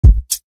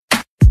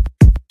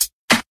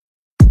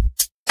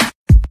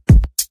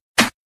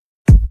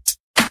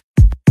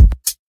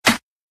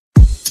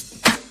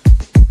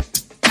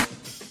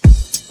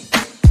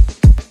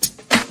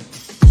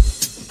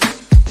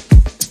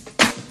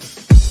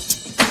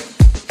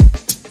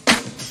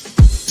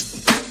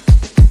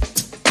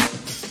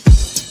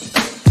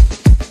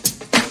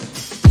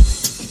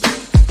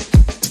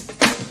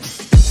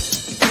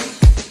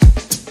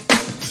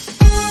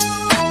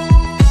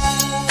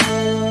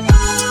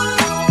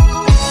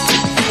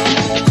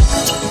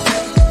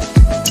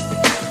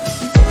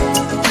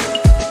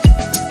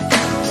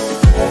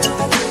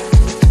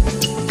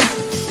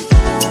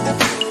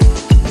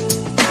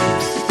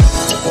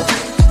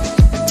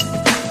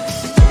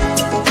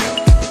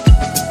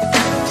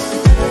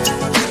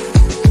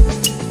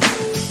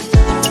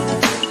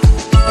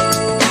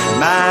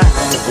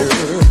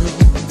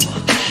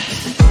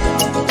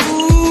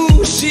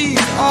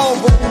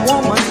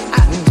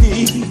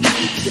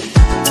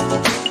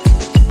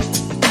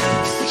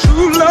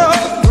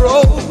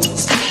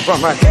clothes,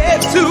 from her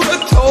head to her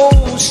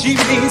toes, she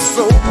means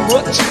so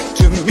much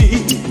to me.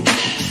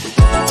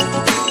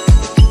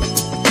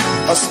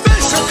 A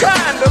special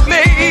kind of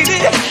lady,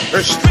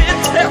 her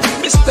strength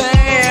helps me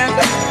stand.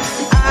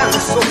 I'm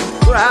so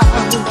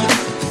proud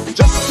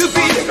just to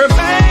be her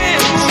man.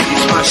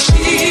 She's my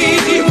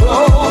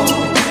hero,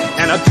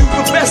 and I do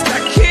the best I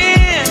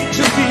can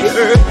to be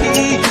her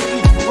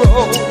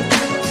hero.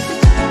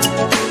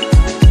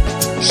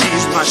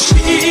 She's my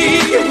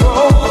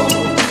hero,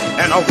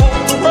 and I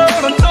want the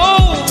world to know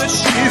that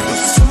she's the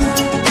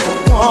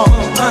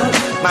superwoman,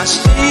 my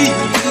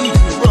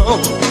hero.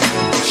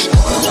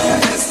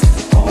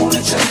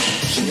 Only just,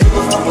 she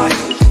fills my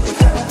life with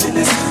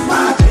happiness,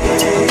 my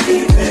baby.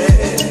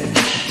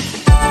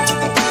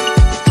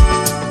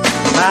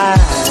 My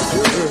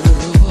girl,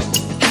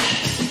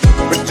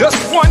 with just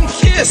one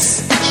kiss,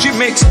 she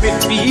makes me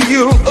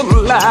feel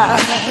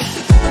alive.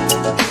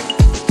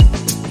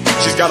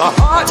 She's got a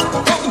heart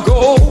of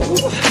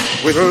gold,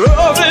 with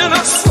love in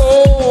her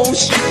soul.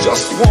 She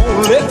just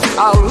won't let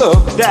our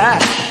love die.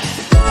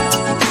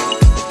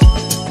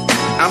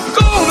 I'm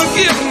gonna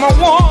give my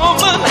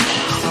woman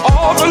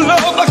all the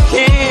love I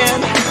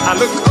can. I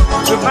look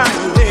up to my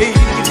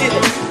lady.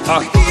 A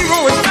hero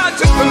is not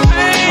just a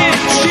man.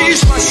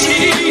 She's my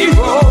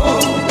hero,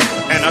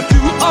 and I do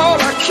all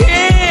I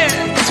can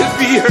to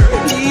be her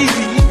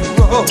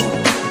hero.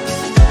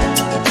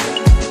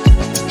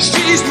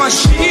 She's my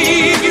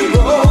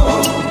hero,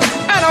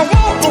 and I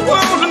want the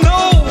world to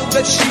know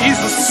that she's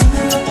a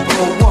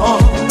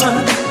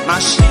superwoman, my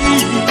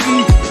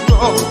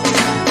hero.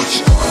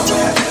 Sure,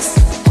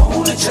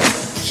 only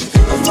just, she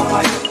fills my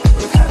life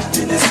with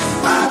happiness,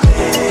 my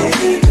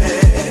baby.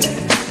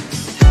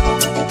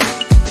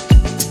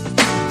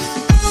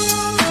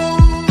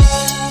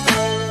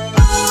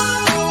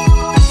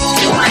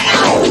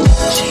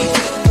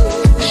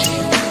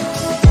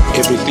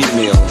 Every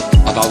female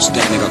of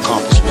outstanding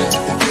accomplishment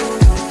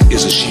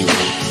is a Shero.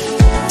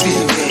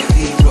 Female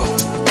hero.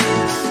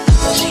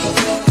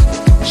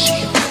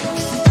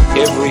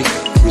 Every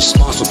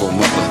responsible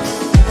mother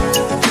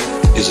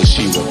is a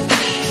Shero.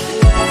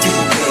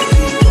 Female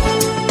hero.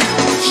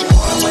 Show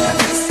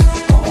awareness,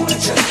 only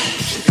just,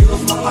 she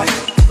fills my life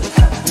with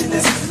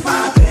happiness,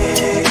 my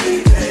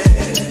baby.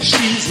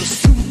 She's a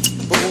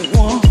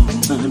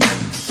superwoman,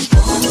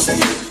 strong as a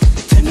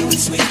tender and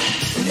sweet.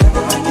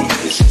 Whenever I need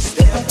her, she's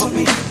there for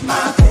me,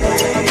 my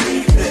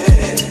baby.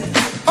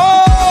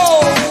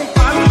 Oh,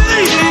 my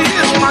lady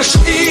is my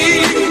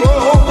hero,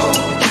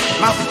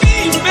 my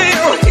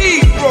female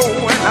hero,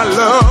 and I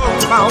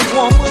love my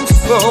woman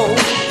so.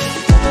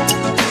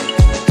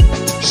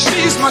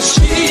 She's my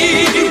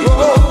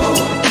hero.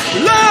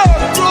 Love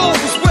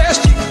grows where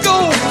she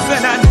goes,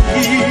 and I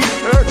need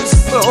her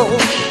so.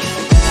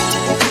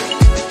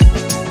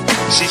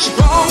 She's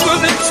stronger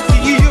than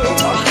steel,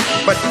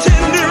 but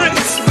tender and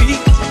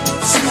sweet.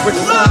 With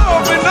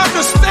love and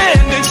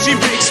understanding, she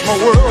makes my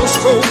world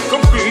so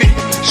complete.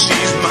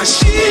 She's my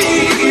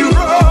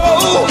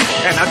hero,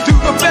 and I do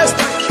the best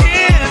I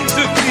can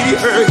to be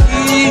her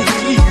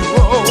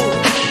hero.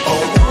 A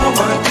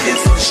woman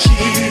is a she.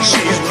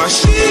 She's my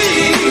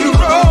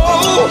hero,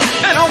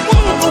 and I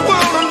want the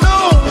world to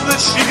know that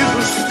she's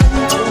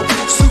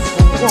a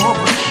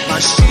superwoman, my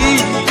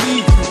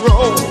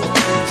hero.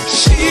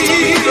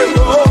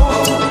 Hero,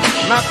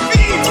 my